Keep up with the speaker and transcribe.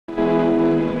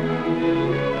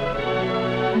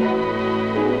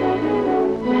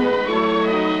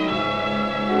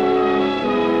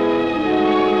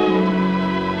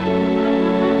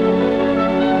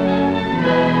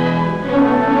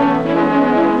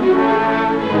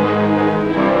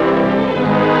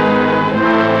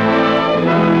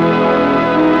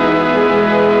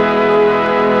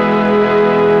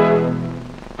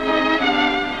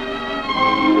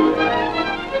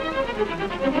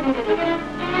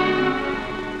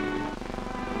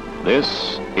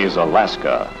This is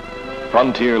Alaska,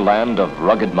 frontier land of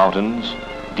rugged mountains,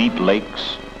 deep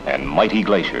lakes, and mighty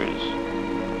glaciers.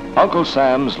 Uncle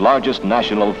Sam's largest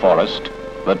national forest,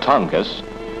 the Tongass,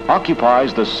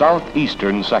 occupies the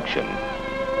southeastern section.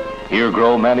 Here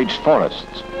grow managed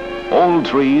forests, old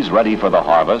trees ready for the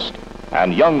harvest,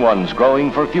 and young ones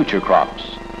growing for future crops.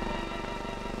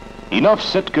 Enough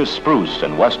Sitka spruce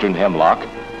and western hemlock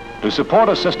to support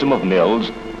a system of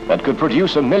mills that could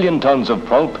produce 1 million tons of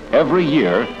pulp every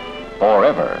year,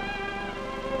 forever.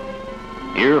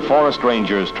 Here forest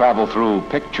rangers travel through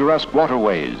picturesque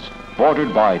waterways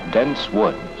bordered by dense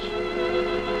woods.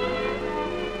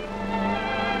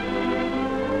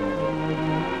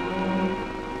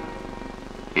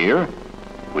 Here,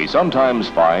 we sometimes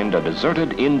find a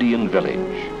deserted Indian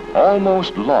village,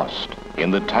 almost lost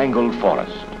in the tangled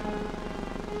forest.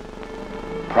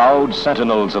 Proud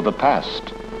sentinels of the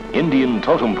past, Indian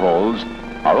totem poles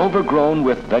are overgrown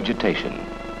with vegetation.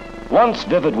 Once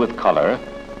vivid with color,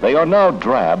 they are now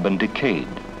drab and decayed,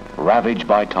 ravaged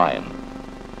by time.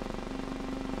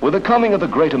 With the coming of the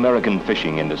great American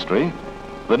fishing industry,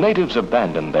 the natives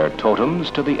abandoned their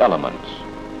totems to the elements.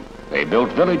 They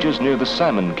built villages near the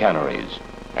salmon canneries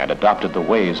and adopted the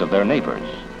ways of their neighbors.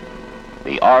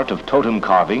 The art of totem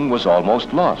carving was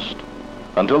almost lost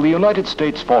until the United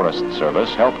States Forest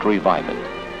Service helped revive it.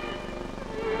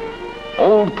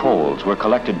 Old poles were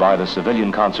collected by the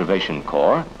Civilian Conservation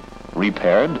Corps,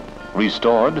 repaired,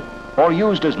 restored, or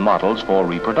used as models for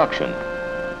reproduction.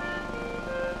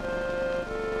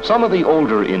 Some of the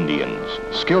older Indians,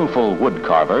 skillful wood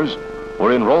carvers,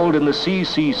 were enrolled in the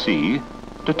CCC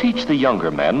to teach the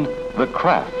younger men the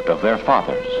craft of their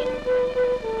fathers.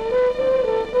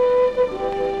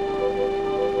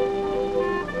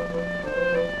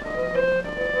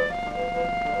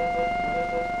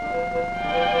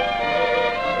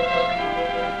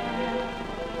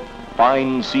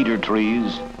 Fine cedar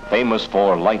trees, famous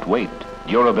for lightweight,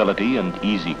 durability, and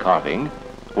easy carving,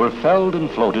 were felled and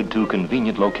floated to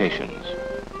convenient locations.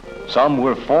 Some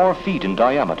were 4 feet in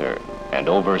diameter and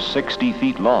over 60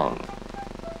 feet long.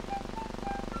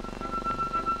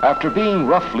 After being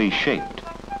roughly shaped,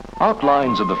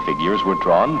 outlines of the figures were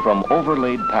drawn from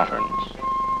overlaid patterns.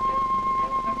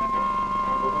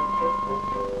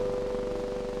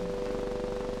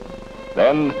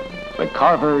 Then, the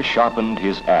carver sharpened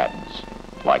his adze,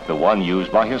 like the one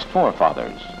used by his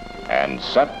forefathers, and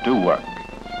set to work.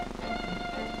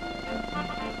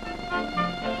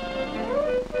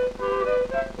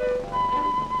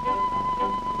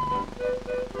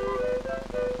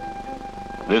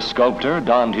 This sculptor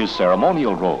donned his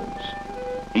ceremonial robes.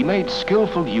 He made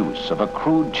skillful use of a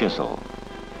crude chisel.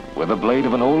 With the blade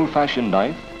of an old-fashioned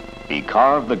knife, he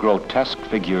carved the grotesque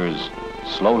figures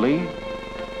slowly,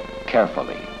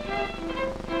 carefully.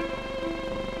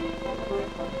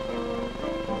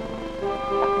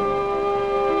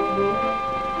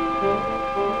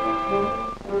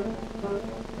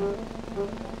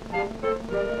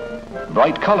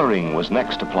 Bright coloring was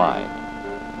next applied.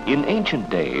 In ancient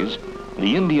days,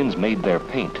 the Indians made their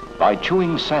paint by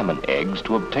chewing salmon eggs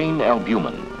to obtain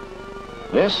albumin.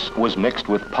 This was mixed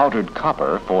with powdered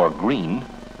copper for green,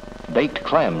 baked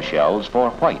clam shells for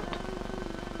white.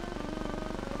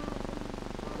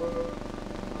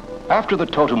 After the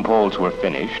totem poles were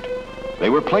finished,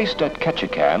 they were placed at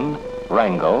Ketchikan,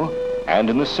 Wrangell, and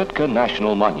in the Sitka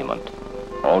National Monument,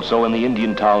 also in the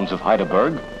Indian towns of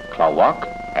Heidelberg, Klawak,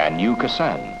 and New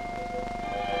Kasan.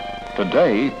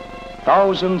 Today,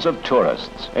 thousands of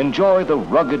tourists enjoy the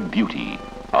rugged beauty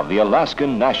of the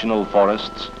Alaskan national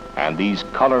forests and these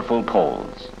colorful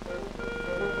poles.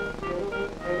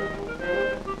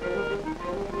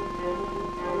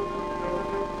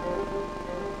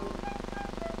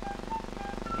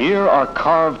 Here are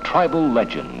carved tribal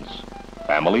legends,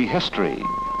 family history,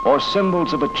 or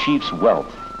symbols of a chief's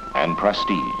wealth and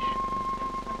prestige.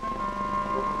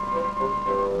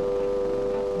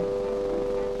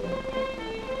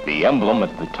 The emblem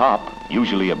at the top,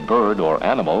 usually a bird or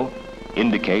animal,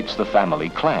 indicates the family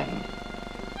clan.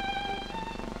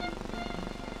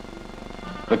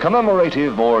 The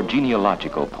commemorative or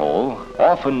genealogical pole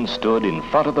often stood in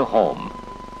front of the home.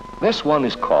 This one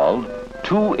is called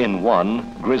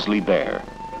 2-in-1 grizzly bear.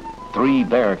 3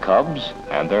 bear cubs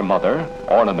and their mother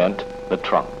ornament the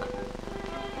trunk.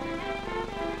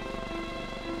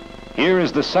 Here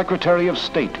is the Secretary of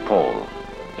State pole,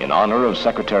 in honor of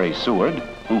Secretary Seward,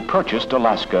 who purchased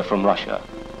Alaska from Russia.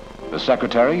 The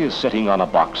Secretary is sitting on a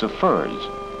box of furs,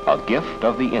 a gift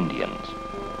of the Indians.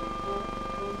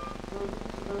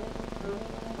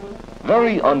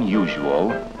 Very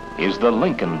unusual is the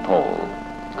Lincoln pole,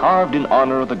 carved in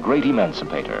honor of the great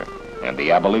emancipator, and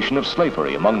the abolition of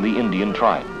slavery among the Indian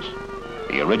tribes.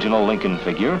 The original Lincoln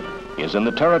figure is in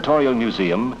the Territorial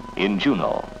Museum in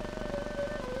Juneau.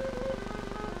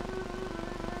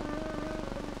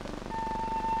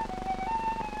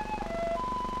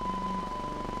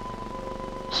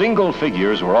 Single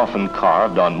figures were often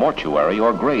carved on mortuary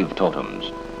or grave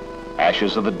totems.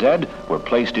 Ashes of the dead were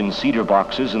placed in cedar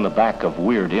boxes in the back of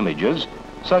weird images,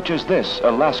 such as this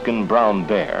Alaskan brown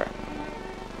bear.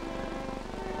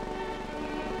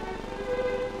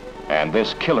 And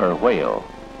this killer whale.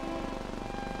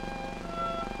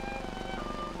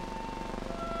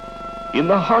 In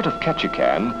the heart of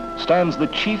Ketchikan stands the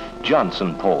Chief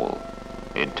Johnson pole.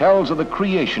 It tells of the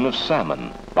creation of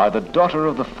salmon by the daughter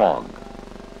of the fog.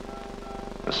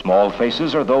 The small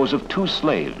faces are those of two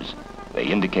slaves. They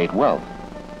indicate wealth.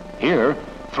 Here,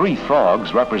 3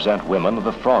 frogs represent women of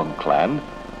the Frog clan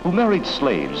who married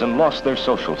slaves and lost their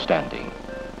social standing.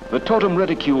 The totem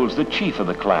ridicules the chief of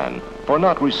the clan for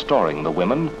not restoring the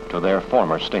women to their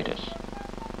former status.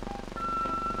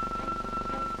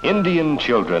 Indian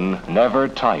children never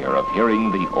tire of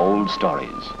hearing the old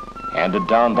stories, handed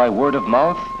down by word of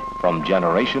mouth from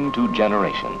generation to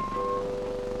generation.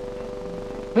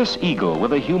 This eagle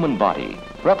with a human body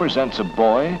represents a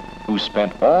boy who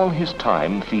spent all his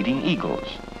time feeding eagles.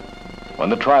 When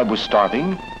the tribe was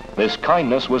starving, this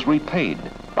kindness was repaid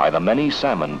by the many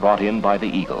salmon brought in by the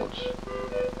eagles.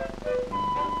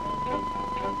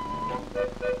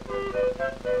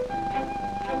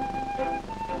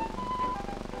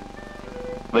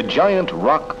 The giant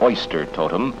rock oyster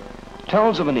totem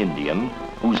tells of an Indian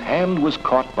whose hand was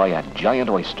caught by a giant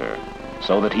oyster,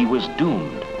 so that he was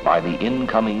doomed by the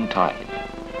incoming tide.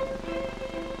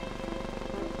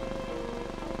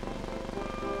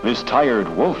 This tired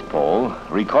wolf pole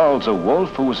recalls a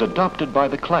wolf who was adopted by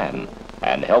the clan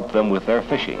and helped them with their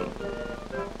fishing.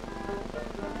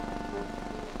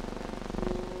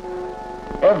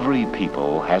 Every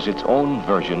people has its own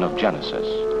version of Genesis.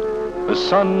 The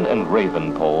sun and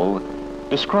raven pole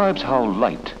describes how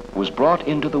light was brought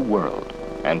into the world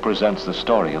and presents the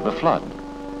story of the flood.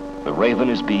 The raven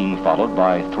is being followed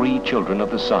by 3 children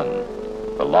of the sun.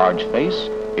 The large face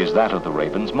is that of the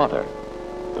raven's mother.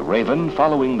 The raven,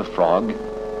 following the frog,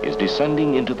 is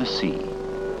descending into the sea.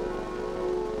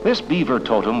 This beaver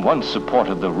totem once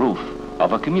supported the roof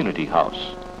of a community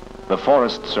house. The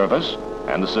Forest Service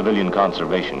and the Civilian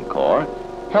Conservation Corps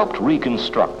helped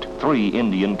reconstruct 3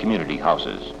 Indian community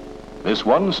houses. This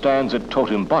one stands at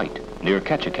Totem Bight, near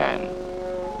Ketchikan.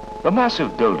 The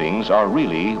massive buildings are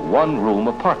really one-room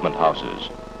apartment houses,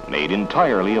 made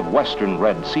entirely of western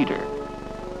red cedar.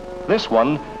 This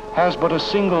one has but a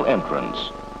single entrance,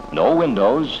 no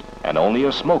windows, and only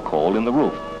a smoke hole in the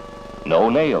roof. No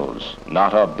nails,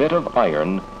 not a bit of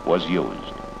iron was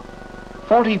used.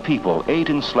 40 people ate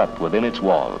and slept within its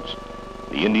walls.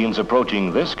 The Indians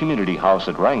approaching this community house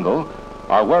at Wrangell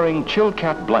are wearing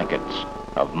Chilkat blankets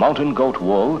of mountain goat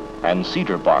wool and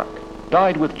cedar bark,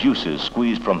 dyed with juices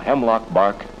squeezed from hemlock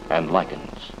bark and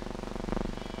lichens.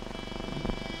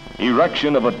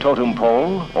 Erection of a totem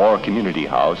pole or community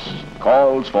house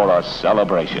calls for a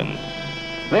celebration.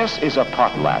 This is a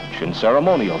potlatch and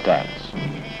ceremonial dance.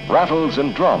 Rattles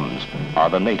and drums are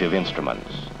the native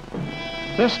instruments.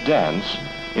 This dance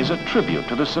is a tribute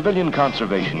to the Civilian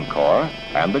Conservation Corps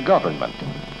and the government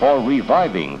for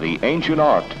reviving the ancient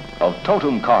art of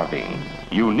totem carving,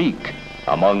 unique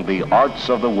among the arts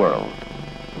of the world.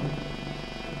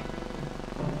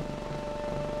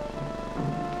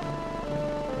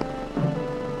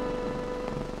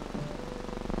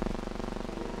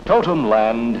 Totem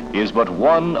Land is but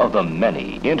one of the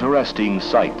many interesting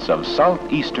sights of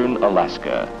southeastern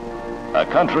Alaska, a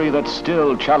country that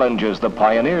still challenges the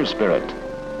pioneer spirit,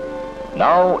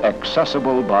 now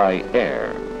accessible by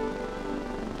air,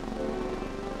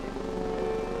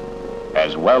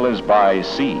 as well as by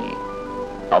sea.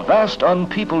 A vast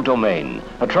unpeopled domain,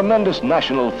 a tremendous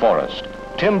national forest,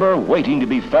 timber waiting to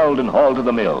be felled and hauled to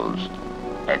the mills,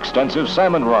 extensive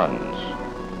salmon runs,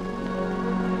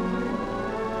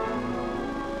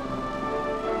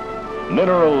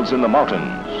 minerals in the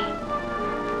mountains,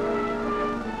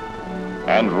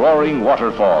 and roaring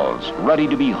waterfalls ready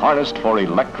to be harnessed for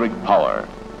electric power.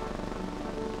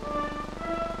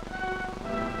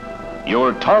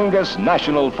 Your Tongass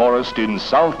National Forest in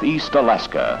Southeast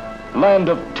Alaska, land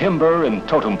of timber and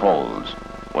totem poles,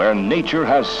 where nature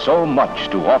has so much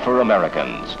to offer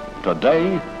Americans,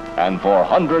 today and for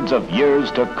hundreds of years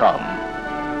to come.